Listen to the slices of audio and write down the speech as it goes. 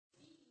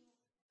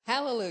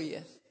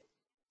Hallelujah.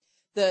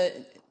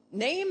 The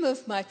name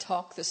of my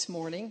talk this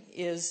morning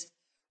is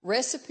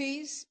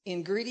Recipes,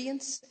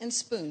 Ingredients, and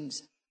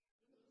Spoons.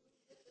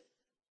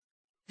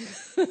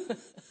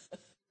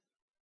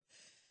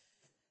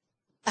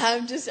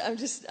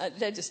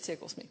 That just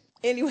tickles me.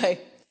 Anyway,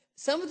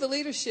 some of the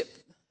leadership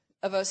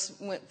of us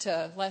went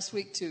last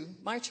week to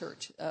my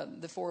church.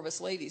 The four of us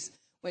ladies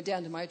went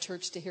down to my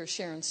church to hear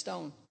Sharon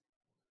Stone,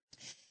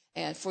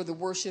 and for the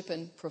worship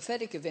and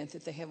prophetic event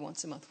that they have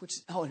once a month,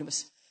 it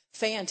was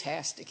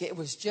fantastic. It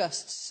was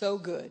just so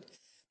good.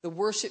 The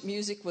worship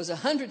music was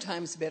 100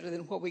 times better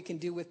than what we can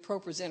do with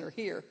ProPresenter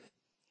here,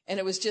 and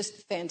it was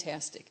just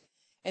fantastic.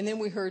 And then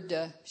we heard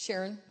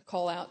Sharon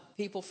call out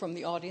people from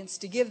the audience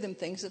to give them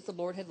things that the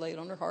Lord had laid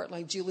on her heart,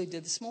 like Julie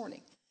did this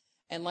morning,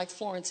 and like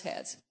Florence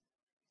has.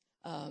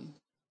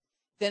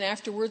 Then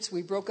afterwards,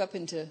 we broke up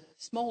into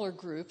smaller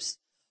groups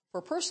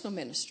for personal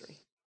ministry,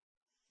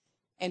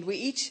 and we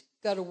each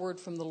got a word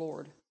from the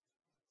Lord.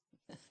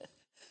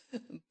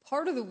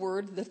 Part of the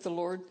word that the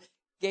Lord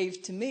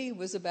gave to me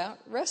was about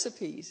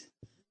recipes.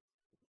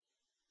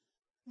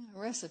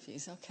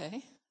 Recipes,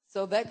 okay.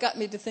 So that got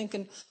me to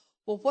thinking,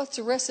 well, what's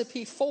a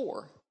recipe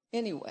for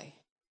anyway?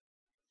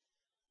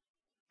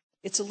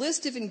 It's a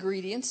list of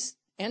ingredients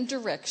and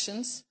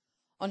directions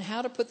on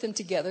how to put them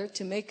together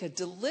to make a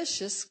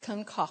delicious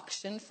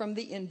concoction from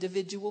the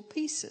individual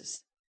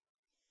pieces.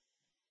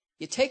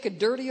 You take a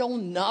dirty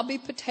old knobby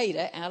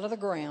potato out of the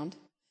ground,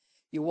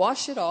 you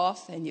wash it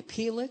off and you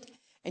peel it,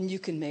 and you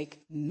can make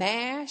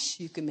mash,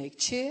 you can make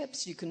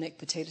chips, you can make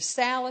potato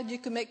salad, you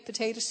can make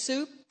potato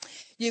soup,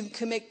 you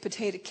can make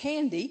potato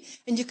candy,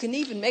 and you can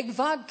even make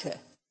vodka.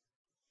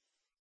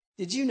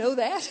 Did you know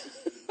that?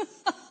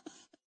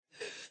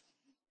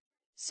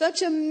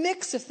 Such a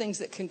mix of things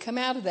that can come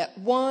out of that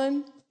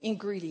one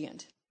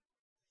ingredient.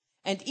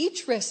 And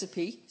each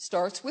recipe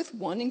starts with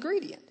one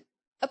ingredient,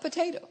 a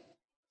potato.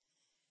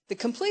 The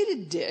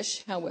completed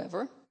dish,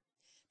 however,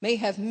 may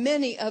have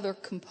many other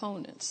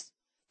components.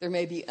 There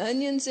may be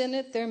onions in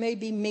it, there may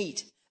be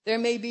meat, there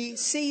may be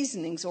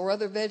seasonings or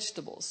other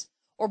vegetables,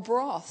 or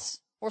broths,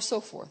 or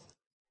so forth.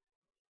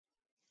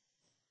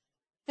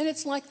 And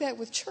it's like that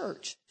with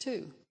church,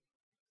 too.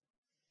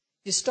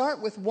 You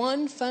start with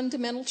one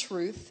fundamental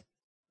truth,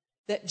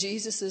 that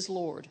Jesus is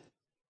Lord.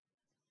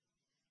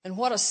 And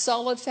what a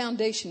solid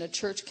foundation a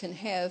church can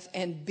have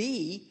and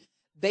be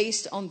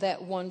based on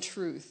that one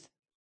truth.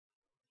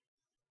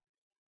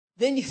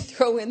 Then you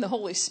throw in the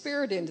Holy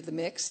Spirit into the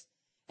mix,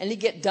 and you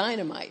get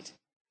dynamite.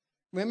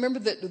 Remember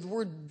that the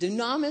word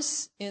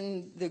dunamis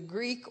in the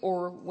Greek,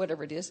 or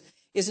whatever it is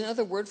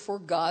another word for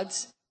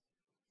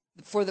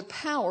the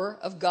power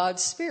of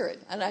God's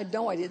Spirit. And I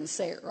know I didn't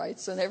say it right,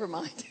 so never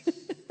mind.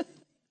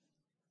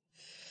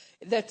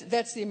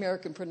 That's the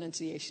American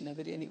pronunciation of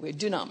it anyway,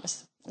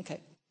 dunamis.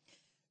 Okay.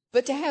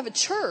 But to have a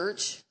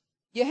church,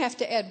 you have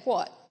to add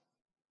what?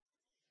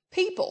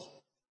 People.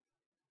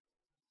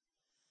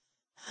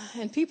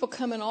 And people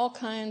come in all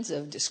kinds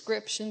of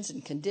descriptions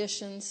and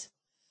conditions,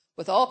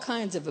 with all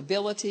kinds of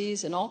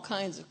abilities and all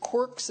kinds of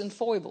quirks and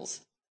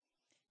foibles.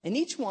 And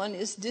each one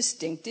is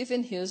distinctive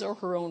in his or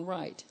her own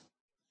right.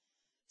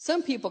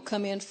 Some people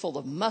come in full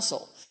of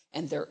muscle,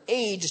 and they're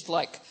aged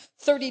like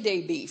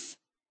 30-day beef.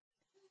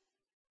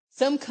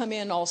 Some come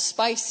in all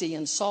spicy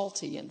and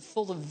salty and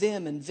full of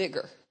vim and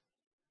vigor.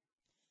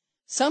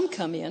 Some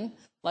come in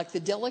like the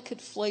delicate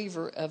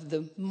flavor of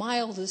the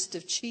mildest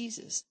of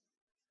cheeses.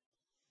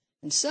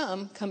 And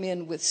some come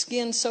in with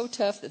skin so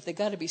tough that they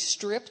got to be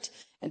stripped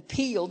and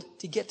peeled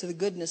to get to the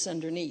goodness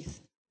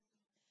underneath.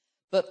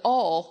 But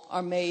all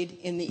are made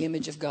in the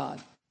image of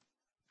God.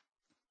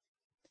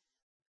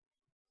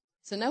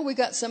 So now we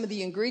got some of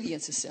the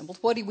ingredients assembled.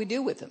 What do we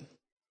do with them?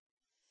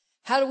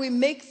 How do we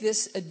make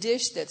this a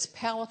dish that's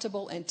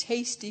palatable and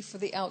tasty for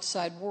the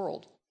outside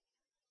world?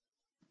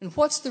 And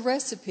what's the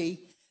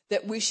recipe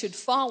that we should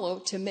follow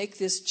to make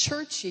this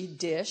churchy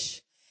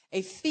dish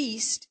a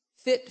feast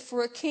fit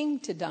for a king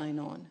to dine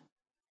on?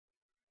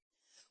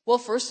 Well,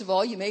 first of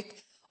all, you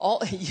make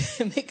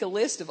a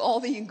list of all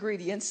the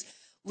ingredients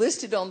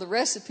listed on the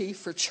recipe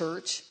for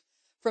church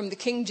from the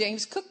King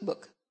James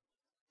Cookbook.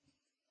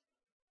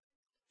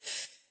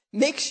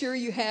 Make sure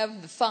you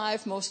have the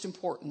 5 most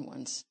important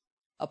ones: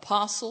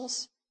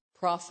 apostles,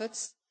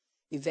 prophets,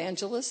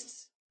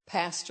 evangelists,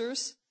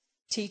 pastors,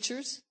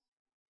 teachers.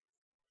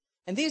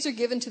 And these are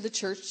given to the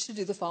church to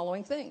do the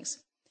following things.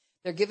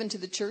 They're given to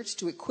the church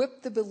to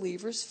equip the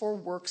believers for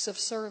works of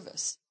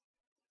service.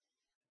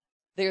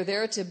 They're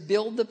there to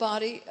build the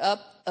body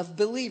up of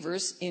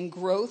believers in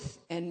growth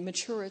and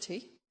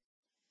maturity.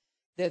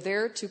 They're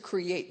there to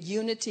create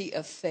unity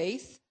of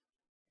faith.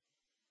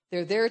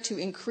 They're there to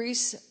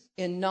increase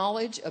in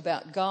knowledge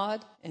about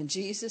God and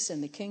Jesus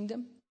and the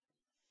kingdom.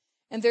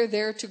 And they're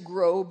there to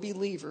grow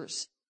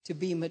believers, to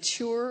be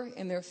mature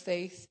in their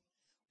faith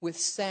with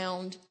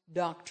sound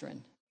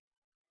doctrine.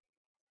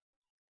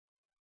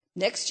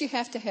 Next, you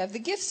have to have the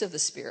gifts of the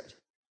Spirit.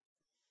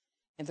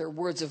 And they're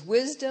words of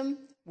wisdom,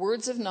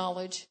 words of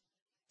knowledge,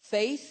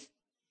 faith,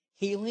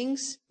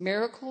 healings,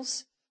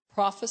 miracles,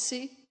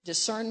 prophecy,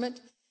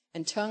 discernment,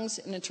 and tongues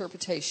and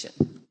interpretation.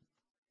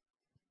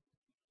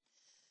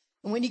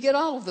 And when you get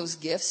all of those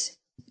gifts,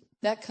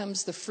 that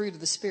comes the fruit of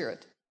the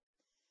Spirit.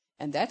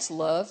 And that's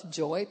love,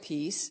 joy,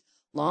 peace,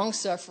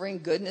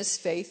 long-suffering, goodness,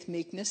 faith,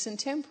 meekness, and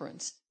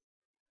temperance.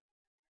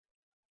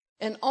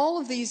 And all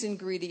of these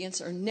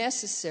ingredients are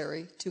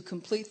necessary to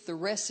complete the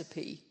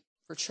recipe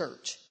for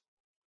church.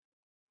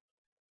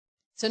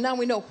 So now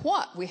we know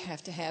what we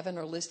have to have in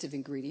our list of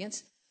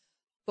ingredients,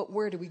 but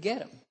where do we get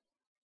them?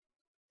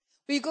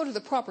 Well, you go to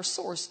the proper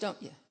source,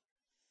 don't you?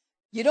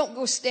 You don't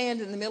go stand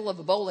in the middle of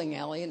a bowling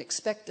alley and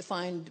expect to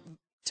find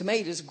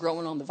tomatoes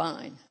growing on the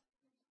vine.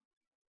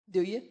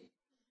 Do you?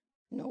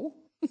 No.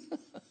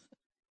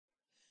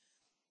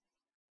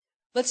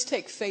 Let's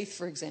take faith,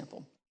 for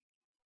example.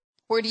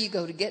 Where do you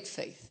go to get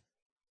faith?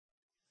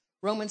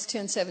 Romans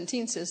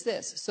 10:17 says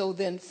this, so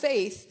then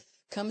faith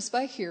comes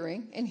by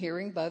hearing, and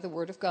hearing by the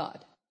word of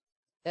God.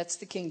 That's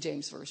the King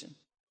James Version.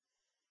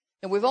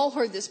 And we've all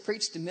heard this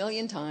preached a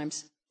million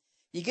times.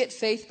 You get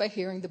faith by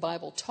hearing the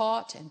Bible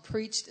taught and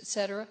preached,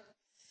 etc.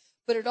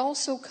 But it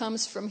also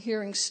comes from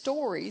hearing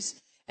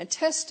stories and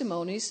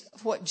testimonies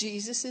of what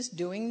Jesus is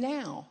doing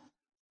now.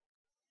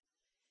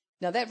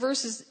 Now that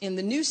verse is in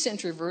the New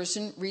Century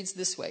Version reads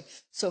this way.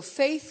 So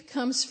faith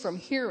comes from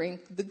hearing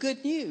the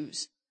good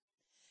news.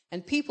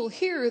 And people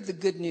hear the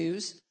good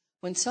news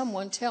when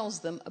someone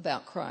tells them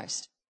about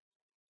Christ.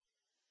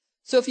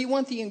 So if you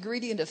want the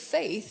ingredient of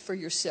faith for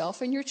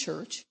yourself and your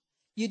church,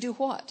 you do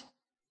what?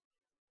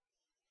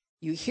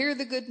 You hear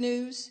the good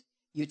news,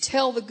 you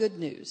tell the good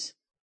news.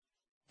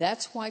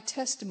 That's why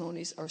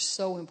testimonies are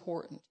so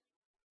important.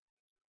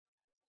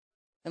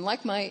 And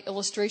like my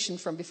illustration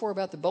from before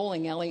about the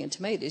bowling alley and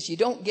tomatoes, you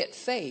don't get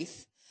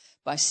faith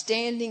by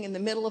standing in the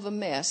middle of a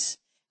mess,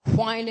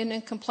 whining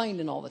and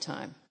complaining all the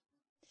time.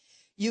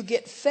 You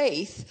get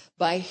faith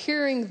by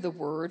hearing the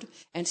word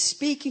and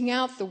speaking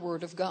out the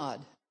word of God.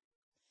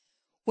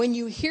 When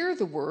you hear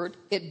the word,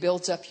 it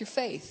builds up your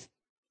faith.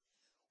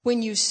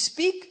 When you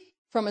speak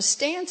from a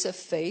stance of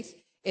faith,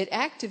 it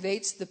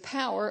activates the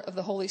power of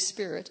the Holy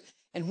Spirit.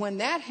 And when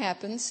that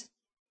happens,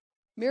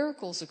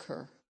 miracles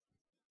occur.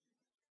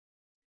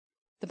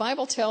 The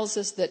Bible tells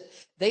us that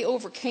they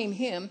overcame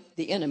him,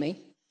 the enemy,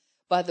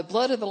 by the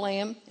blood of the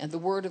Lamb and the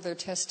word of their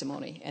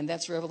testimony. And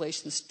that's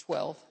Revelations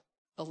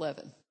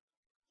 12:11.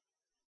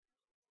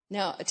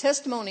 Now, a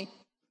testimony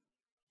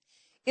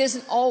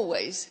isn't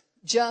always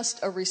just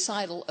a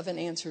recital of an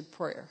answered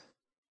prayer.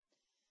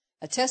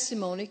 A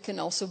testimony can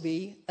also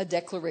be a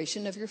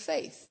declaration of your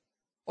faith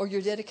or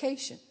your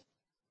dedication.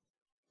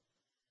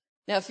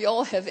 Now, if you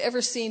all have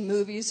ever seen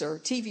movies or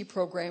TV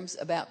programs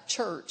about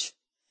church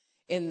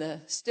in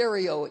the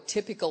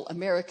stereotypical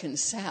American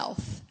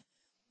South,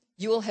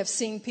 you will have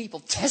seen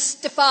people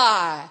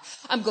testify.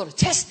 I'm going to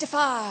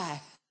testify.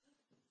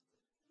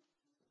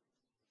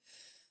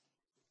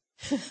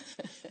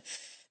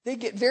 They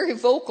get very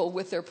vocal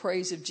with their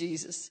praise of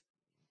Jesus.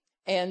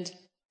 And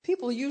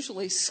people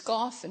usually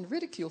scoff and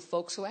ridicule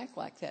folks who act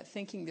like that,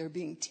 thinking they're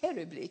being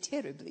terribly,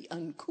 terribly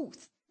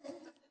uncouth.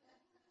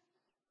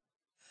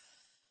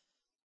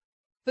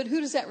 But who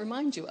does that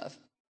remind you of?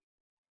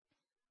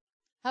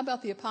 How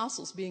about the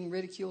apostles being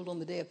ridiculed on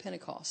the day of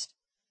Pentecost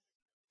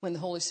when the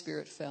Holy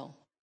Spirit fell?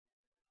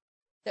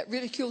 That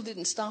ridicule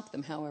didn't stop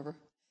them, however.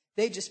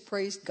 They just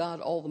praised God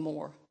all the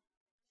more.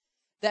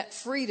 That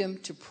freedom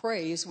to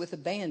praise with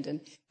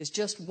abandon is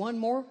just one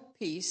more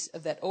piece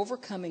of that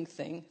overcoming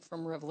thing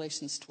from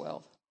Revelations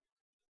 12.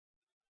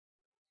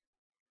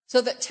 So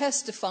that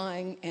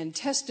testifying and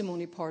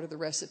testimony part of the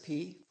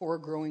recipe for a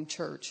growing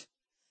church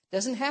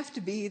doesn't have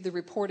to be the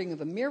reporting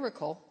of a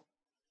miracle.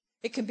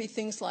 It can be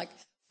things like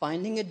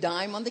finding a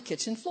dime on the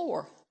kitchen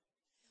floor,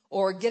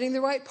 or getting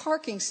the right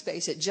parking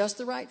space at just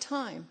the right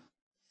time,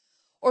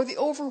 or the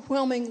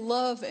overwhelming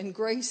love and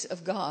grace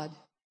of God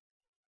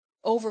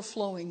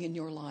overflowing in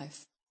your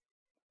life.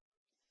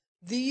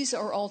 These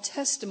are all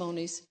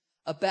testimonies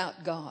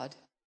about God,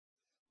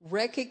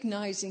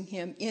 recognizing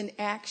him in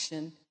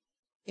action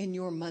in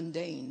your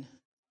mundane.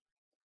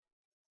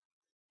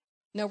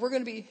 Now, we're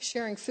going to be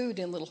sharing food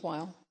in a little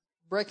while,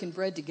 breaking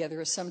bread together,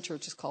 as some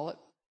churches call it,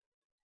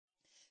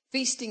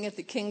 feasting at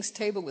the king's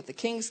table with the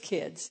king's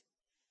kids.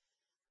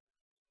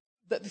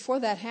 But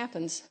before that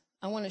happens,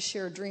 I want to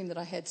share a dream that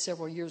I had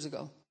several years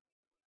ago.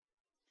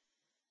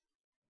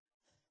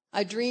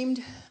 I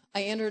dreamed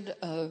I entered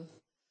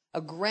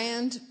a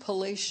grand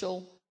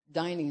palatial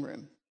dining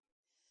room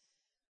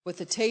with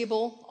a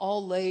table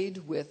all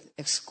laid with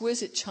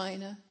exquisite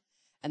china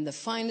and the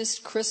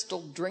finest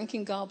crystal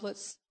drinking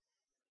goblets,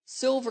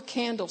 silver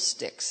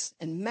candlesticks,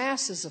 and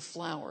masses of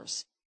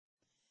flowers.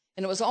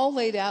 And it was all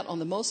laid out on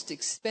the most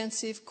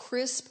expensive,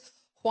 crisp,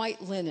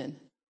 white linen.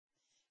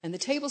 And the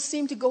table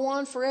seemed to go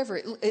on forever.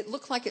 It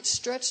looked like it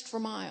stretched for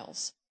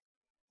miles.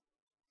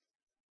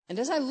 And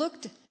as I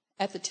looked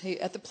at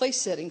the place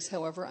settings,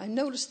 however, I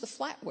noticed the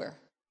flatware,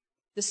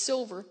 the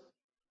silver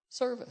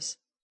service.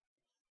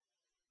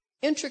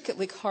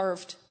 Intricately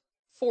carved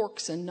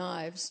forks and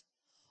knives,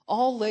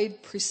 all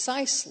laid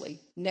precisely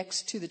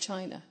next to the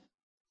china.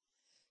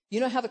 You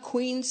know how the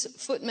queen's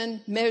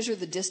footmen measure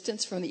the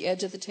distance from the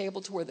edge of the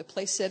table to where the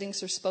place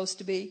settings are supposed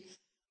to be?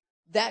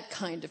 That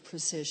kind of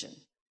precision.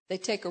 They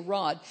take a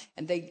rod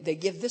and they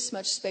give this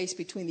much space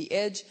between the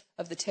edge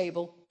of the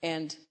table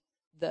and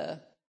the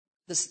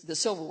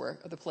silverware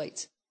or the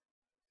plates.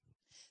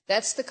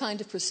 That's the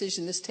kind of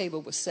precision this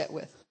table was set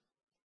with.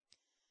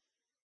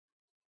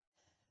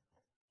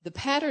 The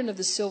pattern of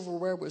the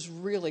silverware was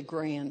really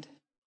grand,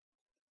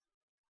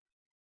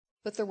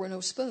 but there were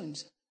no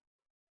spoons.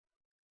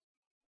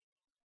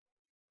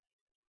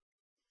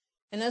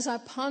 And as I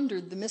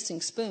pondered the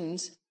missing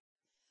spoons,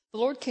 the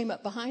Lord came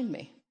up behind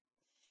me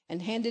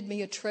and handed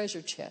me a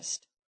treasure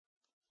chest.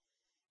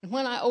 And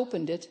when I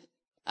opened it,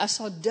 I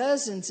saw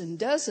dozens and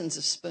dozens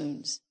of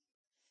spoons,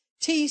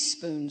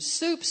 teaspoons,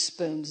 soup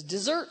spoons,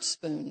 dessert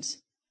spoons,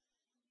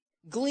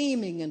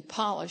 gleaming and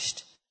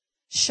polished,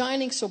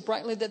 shining so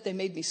brightly that they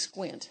made me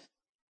squint.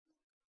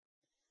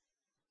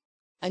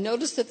 I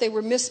noticed that they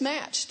were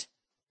mismatched,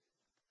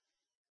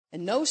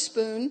 and no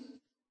spoon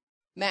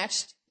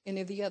matched any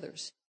of the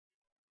others.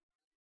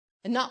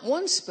 And not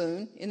one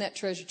spoon in that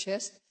treasure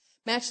chest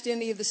matched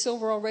any of the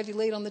silver already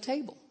laid on the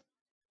table.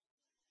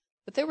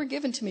 But they were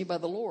given to me by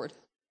the Lord,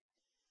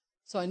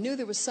 so I knew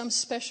there was some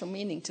special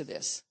meaning to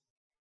this.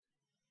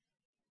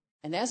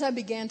 And as I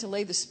began to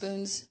lay the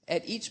spoons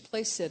at each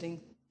place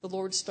setting, the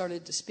Lord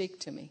started to speak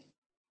to me.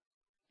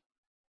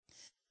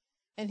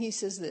 And he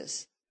says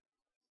this: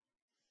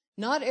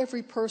 not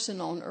every person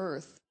on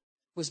earth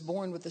was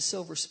born with a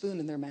silver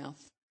spoon in their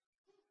mouth,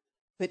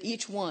 but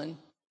each one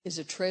is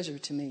a treasure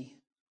to me.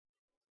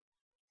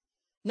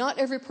 Not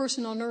every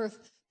person on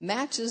earth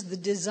matches the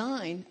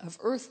design of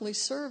earthly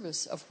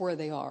service of where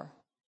they are,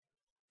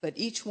 but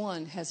each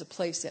one has a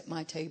place at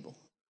my table.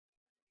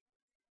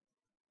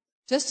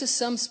 Just as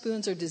some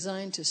spoons are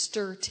designed to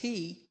stir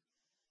tea,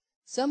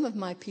 some of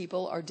my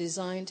people are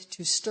designed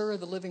to stir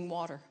the living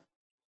water.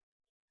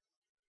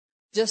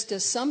 Just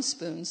as some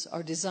spoons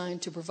are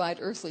designed to provide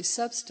earthly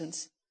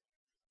substance,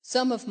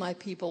 some of my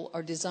people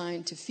are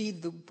designed to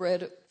feed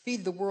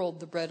the world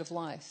the bread of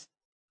life.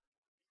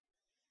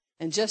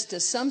 And just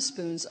as some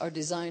spoons are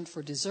designed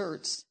for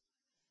desserts,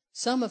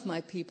 some of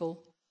my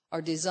people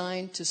are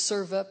designed to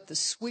serve up the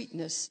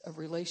sweetness of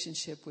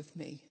relationship with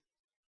me.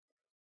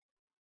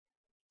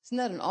 Isn't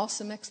that an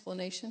awesome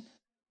explanation?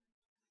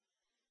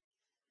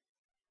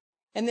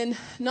 And then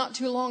not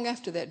too long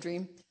after that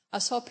dream, I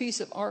saw a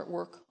piece of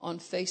artwork on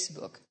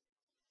Facebook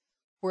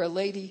where a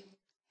lady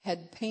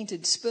had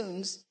painted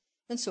spoons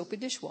in soapy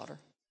dishwater.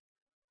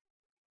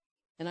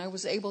 And I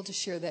was able to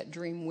share that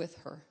dream with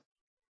her.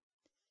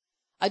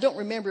 I don't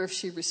remember if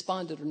she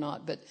responded or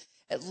not, but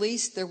at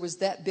least there was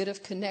that bit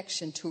of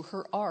connection to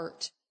her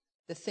art,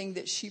 the thing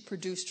that she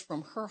produced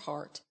from her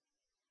heart,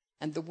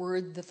 and the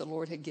word that the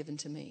Lord had given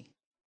to me.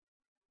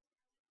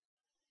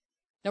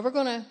 Now, we're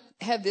going to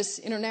have this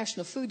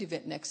international food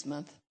event next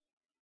month.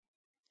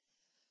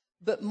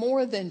 But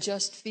more than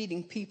just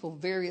feeding people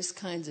various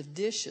kinds of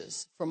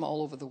dishes from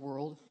all over the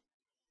world,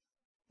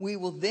 we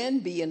will then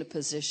be in a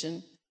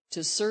position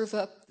to serve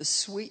up the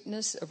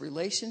sweetness of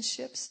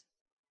relationships,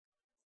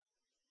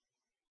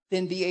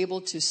 then be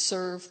able to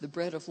serve the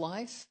bread of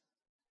life,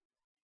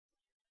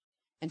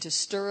 and to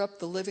stir up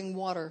the living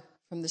water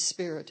from the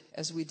Spirit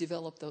as we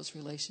develop those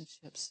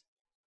relationships.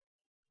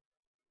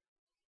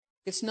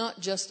 It's not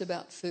just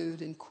about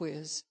food and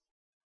quiz.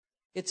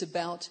 It's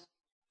about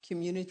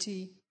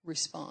community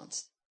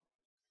response.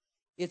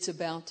 It's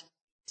about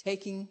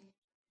taking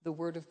the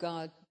Word of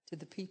God to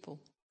the people.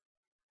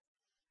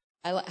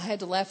 I had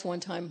to laugh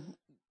one time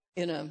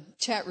in a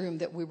chat room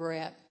that we were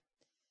at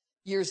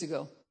years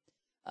ago.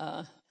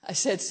 I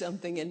said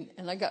something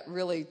and I got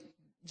really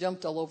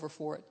jumped all over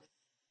for it.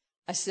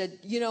 I said,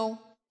 now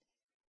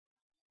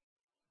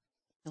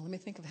let me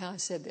think of how I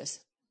said this,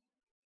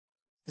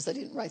 because I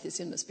didn't write this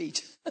in the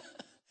speech.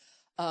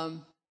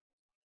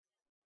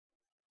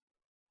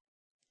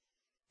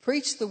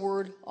 Preach the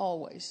word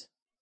always.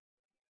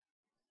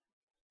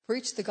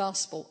 Preach the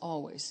gospel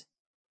always.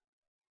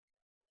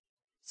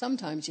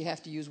 Sometimes you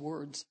have to use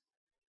words.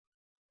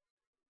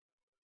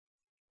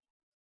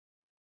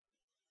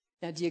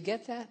 Now, do you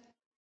get that?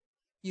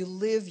 You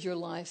live your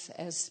life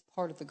as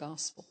part of the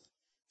gospel.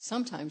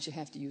 Sometimes you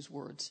have to use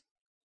words.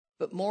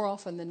 But more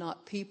often than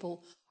not,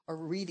 people are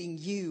reading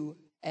you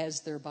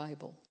as their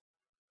Bible,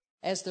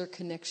 as their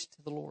connection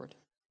to the Lord.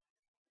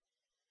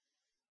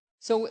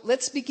 So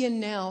let's begin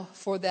now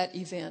for that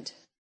event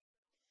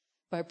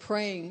by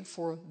praying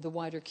for the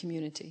wider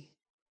community,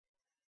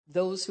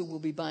 those who will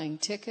be buying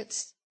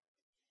tickets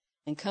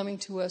and coming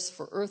to us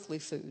for earthly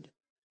food.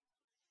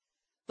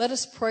 Let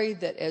us pray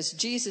that, as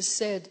Jesus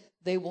said,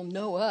 they will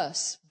know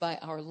us by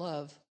our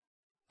love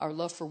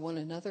for one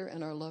another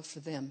and our love for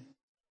them.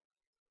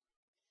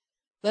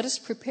 Let us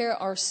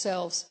prepare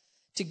ourselves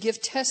to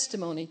give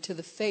testimony to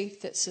the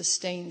faith that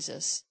sustains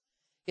us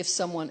if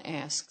someone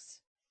asks,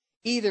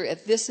 either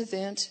at this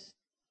event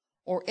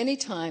or any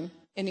time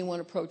anyone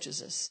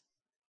approaches us.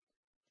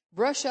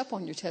 Brush up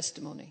on your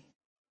testimony.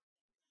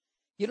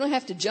 You don't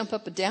have to jump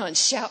up and down and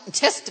shout and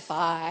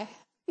testify.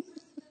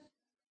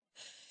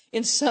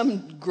 in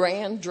some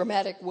grand,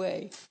 dramatic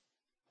way.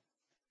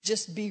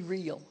 Just be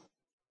real.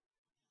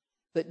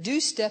 But do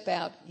step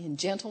out in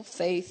gentle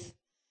faith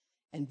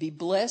and be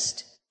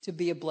blessed to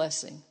be a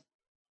blessing.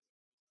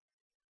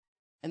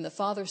 And the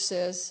Father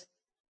says,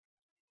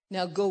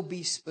 now go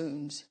be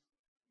spoons.